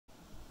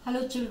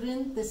Hello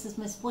children, this is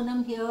Miss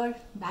Poonam here,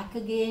 back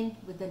again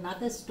with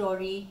another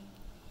story.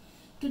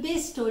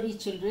 Today's story,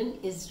 children,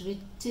 is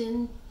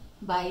written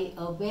by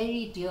a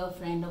very dear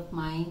friend of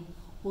mine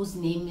whose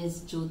name is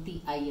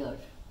Jyoti Iyer,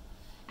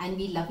 and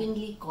we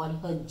lovingly call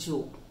her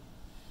Jo.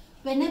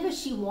 Whenever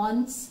she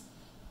wants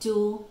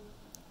to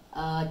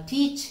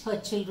teach her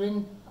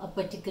children a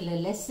particular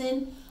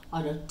lesson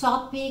or a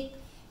topic,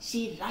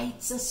 she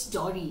writes a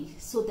story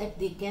so that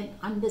they can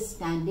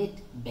understand it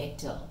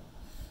better.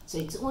 So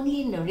it's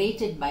only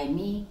narrated by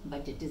me,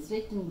 but it is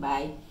written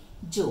by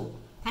Jo.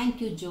 Thank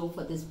you, Jo,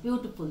 for this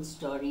beautiful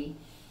story.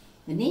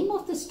 The name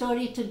of the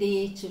story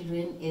today,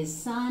 children, is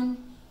Sun,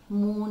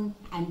 Moon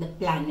and the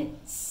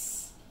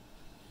Planets.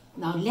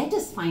 Now let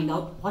us find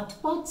out what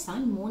about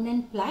Sun, Moon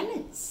and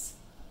planets.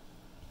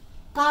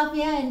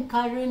 Kavya and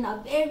Karan are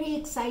very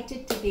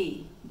excited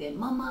today. Their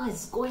mama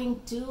is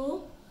going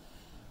to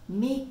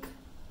make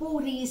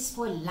puris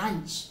for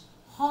lunch.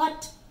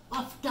 Hot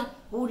after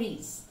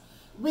puris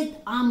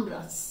with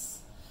amras.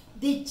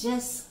 They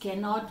just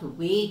cannot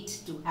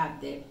wait to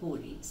have their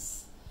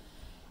puris.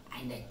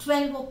 And at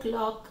 12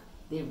 o'clock,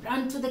 they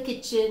run to the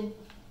kitchen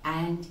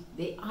and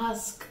they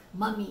ask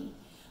Mummy,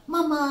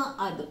 Mama,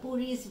 are the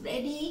puris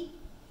ready?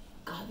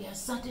 Kavya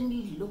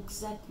suddenly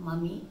looks at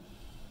Mummy.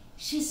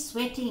 She's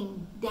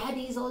sweating.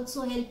 Daddy is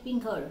also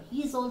helping her.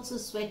 He's also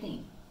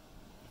sweating.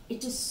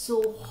 It is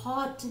so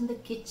hot in the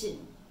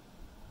kitchen.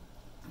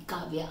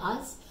 Kavya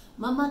asks,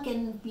 Mama,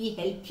 can we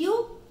help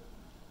you?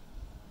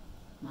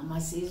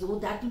 Mama says, oh,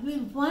 that will be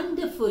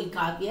wonderful,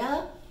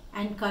 Kavya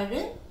and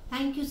Karan.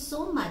 Thank you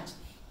so much.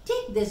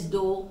 Take this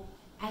dough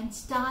and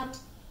start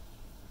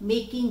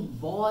making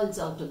balls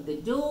out of the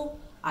dough.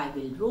 I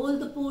will roll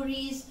the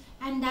puris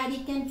and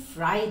Daddy can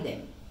fry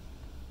them.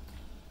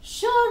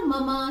 Sure,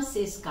 Mama,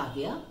 says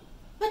Kavya.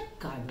 But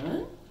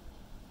Karan,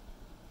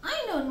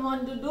 I don't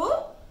want to do.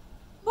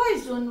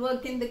 Boys don't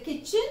work in the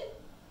kitchen.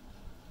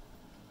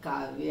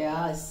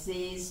 Kavya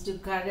says to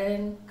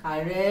Karan,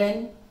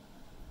 Karan,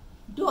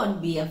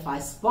 don't be a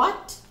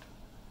fusspot.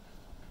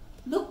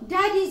 Look,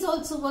 Daddy is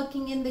also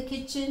working in the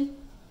kitchen.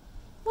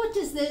 What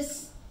is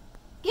this?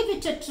 Give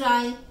it a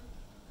try.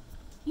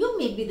 You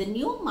may be the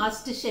new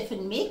master chef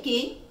in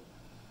making.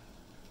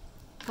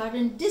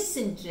 Karan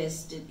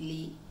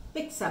disinterestedly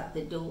picks up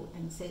the dough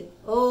and says,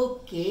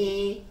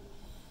 okay.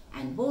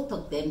 And both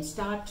of them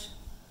start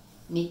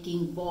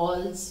making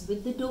balls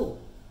with the dough.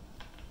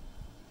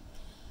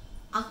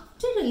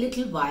 After a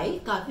little while,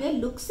 Kavya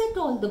looks at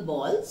all the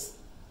balls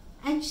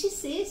and she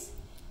says,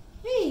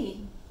 hey,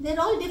 they're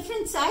all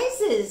different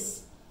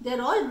sizes.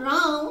 They're all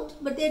round,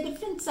 but they're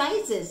different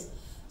sizes.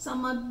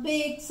 Some are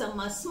big, some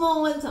are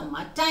small, some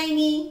are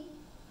tiny.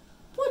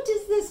 What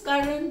is this,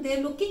 Karan?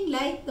 They're looking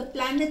like the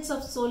planets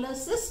of solar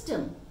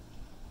system.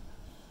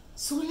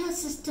 Solar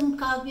system,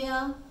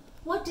 Kavya?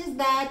 What is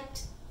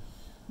that?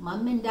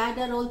 Mom and Dad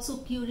are also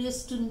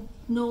curious to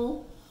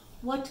know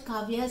what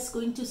Kavya is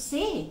going to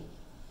say.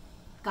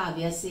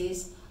 Kavya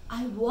says,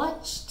 I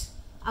watched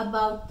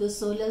about the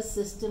solar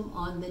system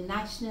on the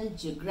National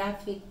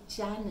Geographic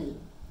channel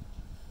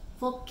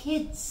for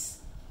kids.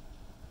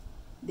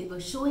 They were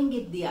showing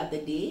it the other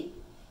day.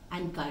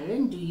 And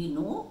Karan, do you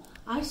know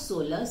our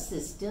solar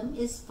system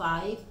is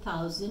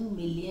 5,000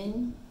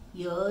 million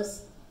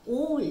years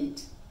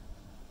old.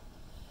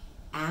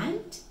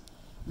 And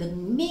the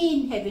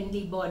main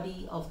heavenly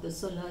body of the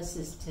solar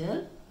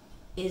system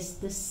is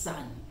the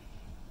sun.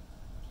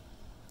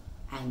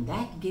 And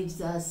that gives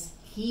us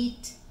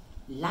heat,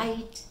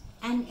 light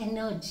and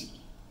energy.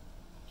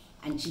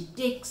 And she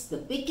takes the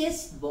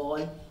biggest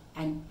ball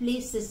and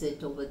places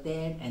it over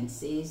there and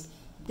says,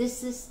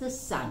 this is the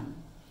sun.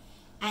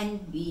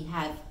 And we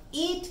have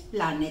 8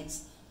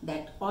 planets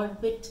that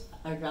orbit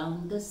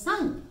around the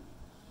sun.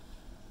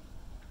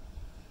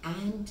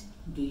 And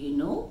do you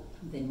know,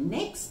 the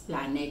next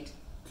planet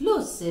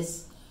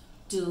closest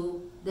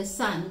to the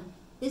sun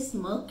is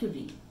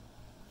Mercury.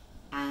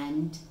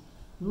 And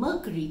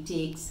Mercury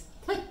takes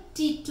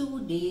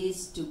 32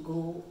 days to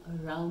go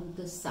around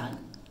the sun.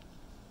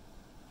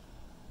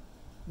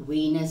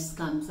 Venus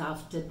comes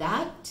after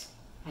that,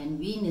 and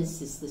Venus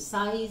is the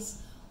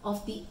size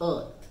of the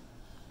earth,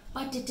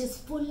 but it is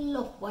full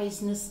of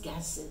poisonous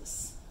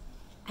gases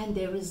and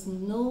there is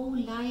no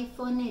life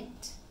on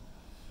it.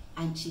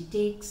 And she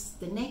takes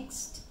the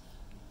next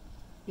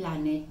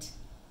planet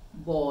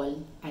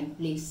ball and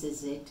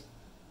places it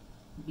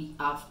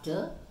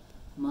after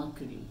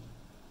Mercury.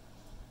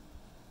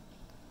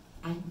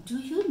 And do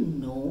you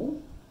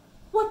know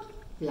what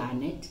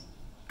planet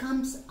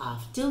comes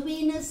after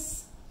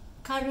Venus?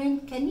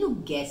 Karan, can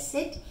you guess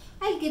it?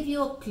 I'll give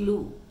you a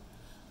clue.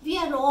 We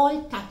are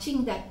all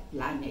touching that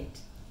planet.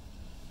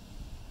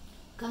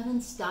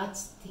 Karan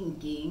starts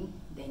thinking,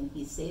 then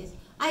he says,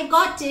 I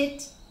got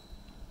it.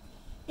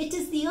 It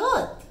is the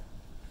Earth.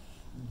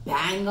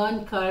 Bang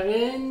on,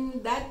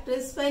 Karan. That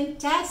was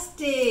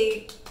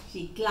fantastic.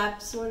 She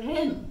claps for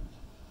him.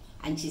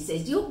 And she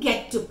says, you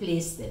get to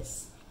place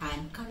this.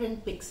 And Karan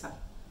picks up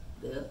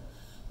the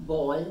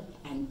ball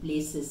and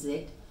places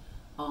it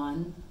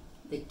on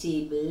the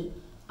table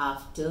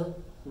after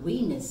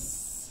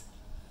Venus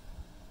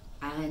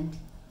and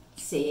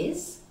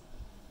says,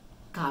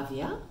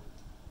 Kavya,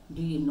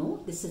 do you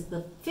know this is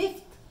the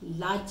 5th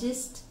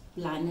largest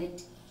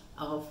planet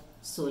of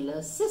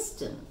solar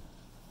system?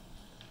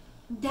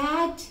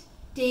 Dad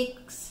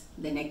takes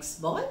the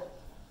next ball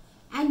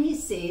and he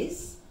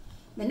says,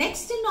 the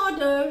next in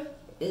order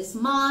is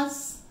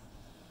Mars.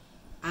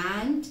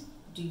 And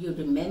do you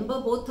remember,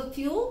 both of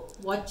you,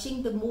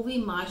 watching the movie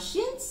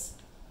Martians?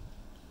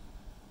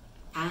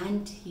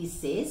 And he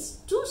says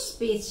 2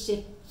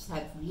 spaceships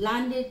have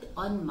landed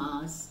on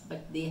Mars,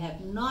 but they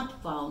have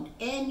not found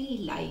any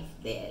life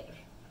there.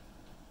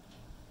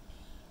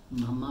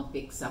 Mama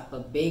picks up a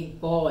big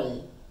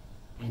ball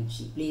and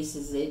she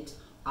places it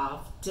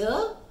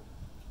after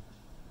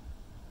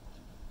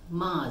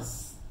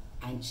Mars.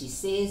 And she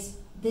says,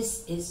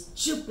 this is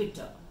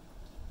Jupiter,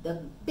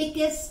 the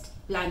biggest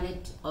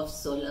planet of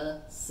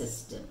solar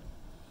system.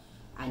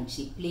 And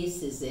she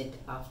places it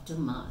after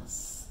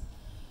Mars.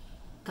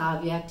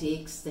 Kavya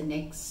takes the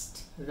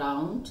next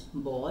round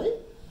ball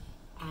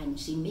and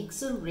she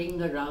makes a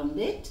ring around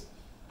it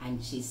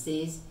and she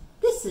says,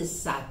 this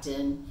is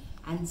Saturn,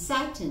 and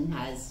Saturn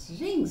has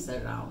rings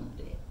around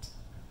it.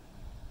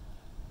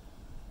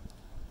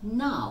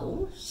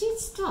 Now she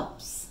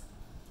stops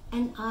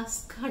and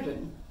asks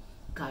Karan,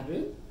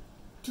 Karan,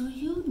 do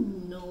you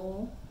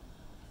know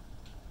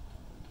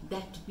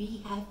that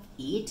we have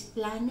 8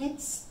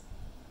 planets?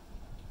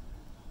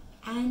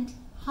 And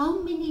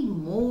how many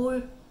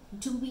more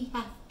do we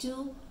have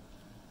to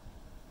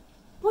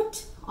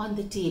put on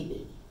the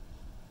table?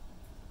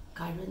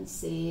 Karan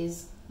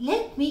says,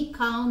 let me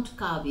count,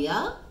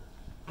 Kavya.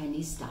 And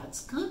he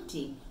starts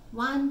counting.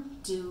 1,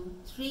 2,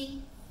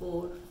 3,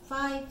 4,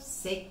 5,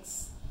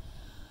 6.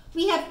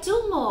 We have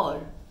 2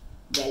 more.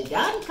 Well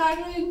done,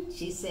 Karan,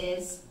 she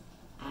says.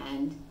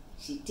 And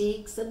she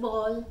takes a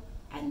ball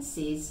and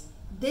says,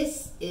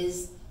 this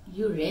is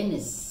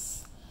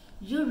Uranus.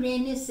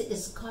 Uranus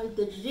is called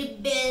the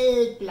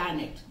rebel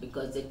planet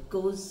because it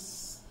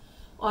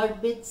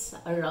orbits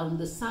around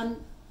the sun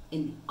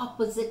in the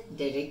opposite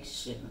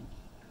direction.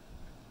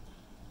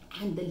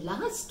 And the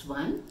last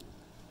one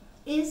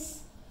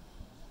is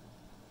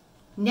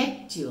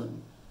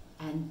Neptune.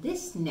 And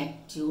this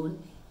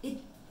Neptune is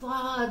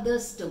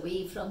farthest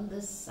away from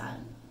the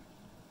sun.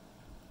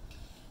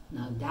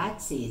 Now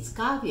Dad says,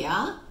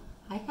 Kavya,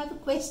 I have a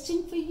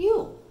question for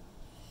you.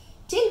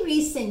 Till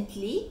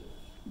recently,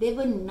 there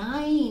were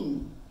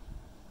 9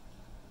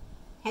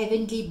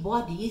 heavenly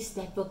bodies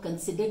that were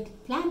considered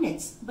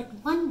planets, but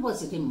one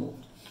was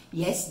removed.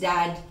 Yes,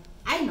 Dad,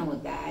 I know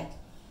that.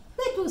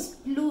 That was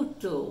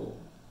Pluto.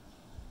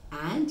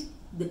 And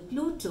the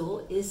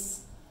Pluto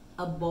is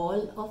a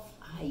ball of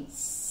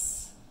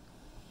ice.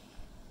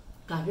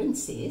 Karan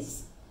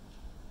says,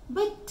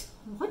 but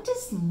what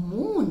is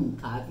moon,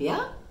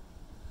 Kavya?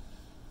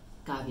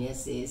 Kavya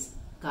says,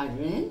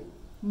 Karan,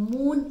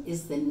 moon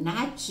is the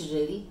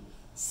natural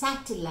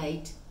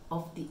satellite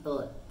of the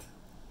earth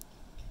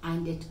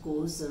and it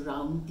goes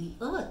around the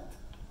earth.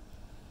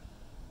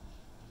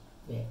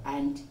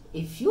 And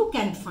if you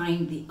can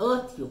find the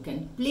earth, you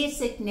can place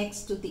it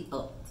next to the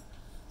earth.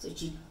 So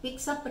she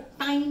picks up a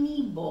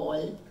tiny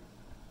ball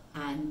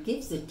and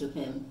gives it to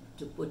him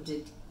to put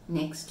it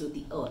next to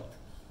the earth.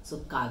 So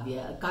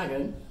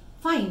Karan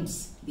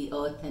finds the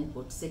earth and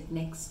puts it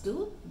next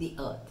to the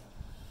earth.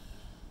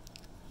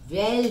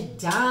 Well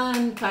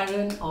done,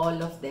 Karan,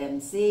 all of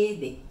them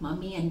say.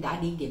 Mummy and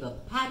Daddy give a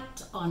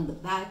pat on the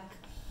back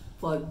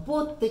for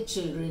both the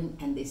children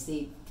and they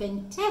say,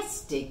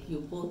 fantastic, you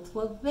both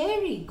were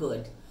very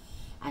good.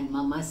 And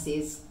Mama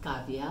says,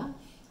 Kavya,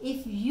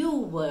 if you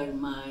were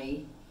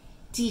my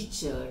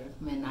teacher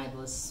when I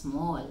was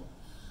small,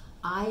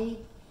 I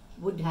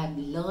would have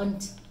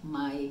learnt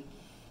my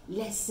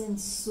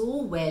lessons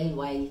so well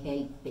while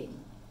helping.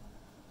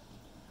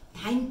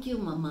 Thank you,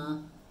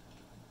 Mama,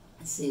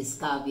 says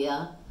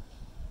Kavya.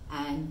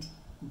 And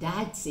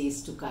Dad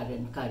says to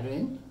Karan,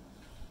 Karan,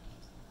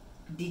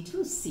 did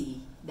you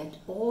see that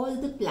all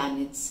the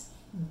planets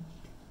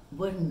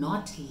were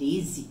not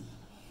lazy?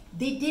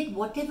 They did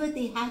whatever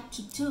they had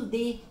to do.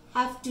 They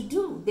have to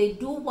do. They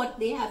do what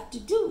they have to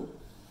do.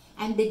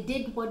 And they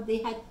did what they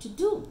had to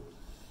do.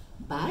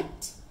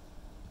 But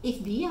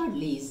if we are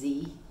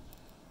lazy,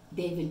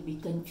 there will be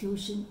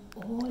confusion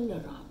all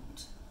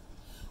around.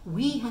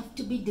 We have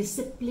to be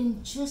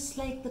disciplined just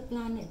like the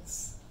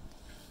planets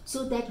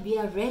so that we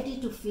are ready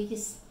to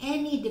face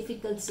any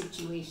difficult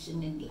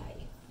situation in life.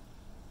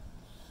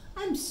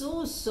 I'm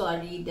so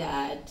sorry,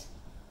 Dad.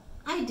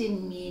 I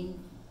didn't mean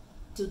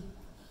to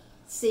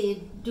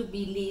say to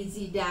be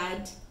lazy,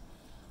 Dad.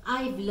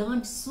 I've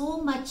learned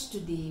so much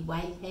today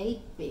while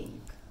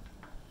helping.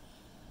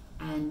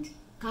 And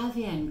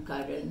Kavya and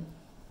Karan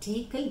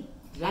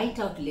write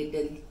out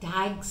little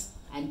tags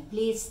and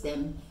place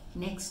them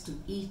next to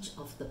each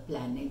of the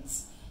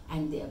planets.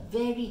 And they are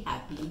very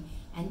happy.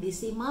 And they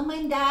say, Mom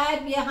and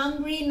Dad, we are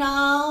hungry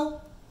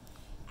now.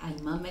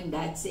 And Mom and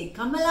Dad say,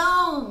 come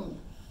along.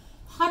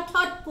 Hot,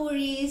 hot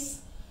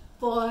puris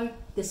for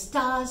the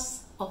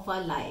stars of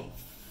our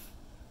life.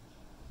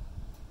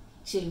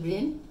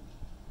 Children,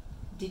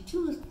 did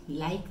you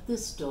like the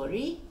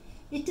story?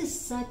 It is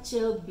such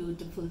a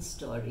beautiful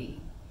story.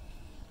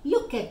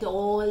 Look at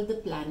all the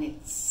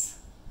planets.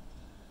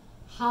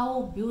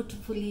 How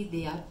beautifully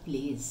they are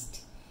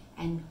placed,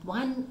 and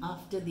one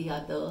after the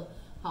other,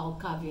 how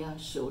Kavya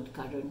showed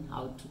Karan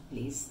how to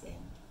place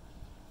them.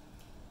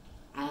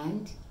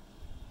 And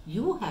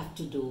you have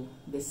to do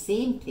the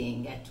same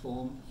thing at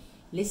home.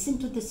 Listen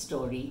to the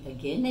story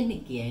again and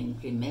again.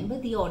 Remember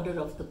the order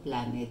of the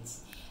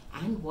planets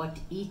and what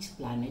each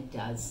planet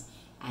does,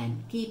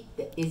 and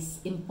is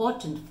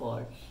important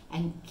for,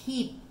 and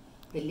keep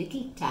the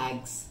little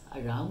tags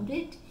around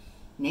it,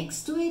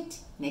 next to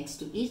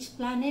each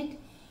planet,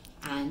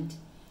 and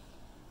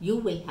you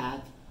will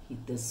have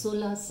the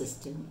solar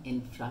system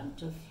in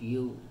front of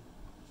you.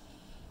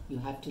 You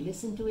have to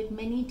listen to it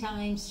many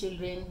times,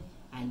 children,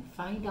 and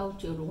find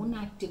out your own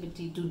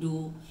activity to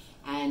do,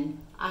 and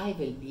I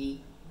will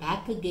be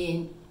back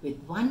again with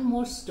one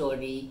more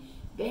story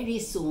very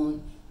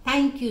soon.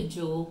 Thank you,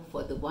 Joe,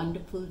 for the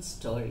wonderful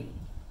story.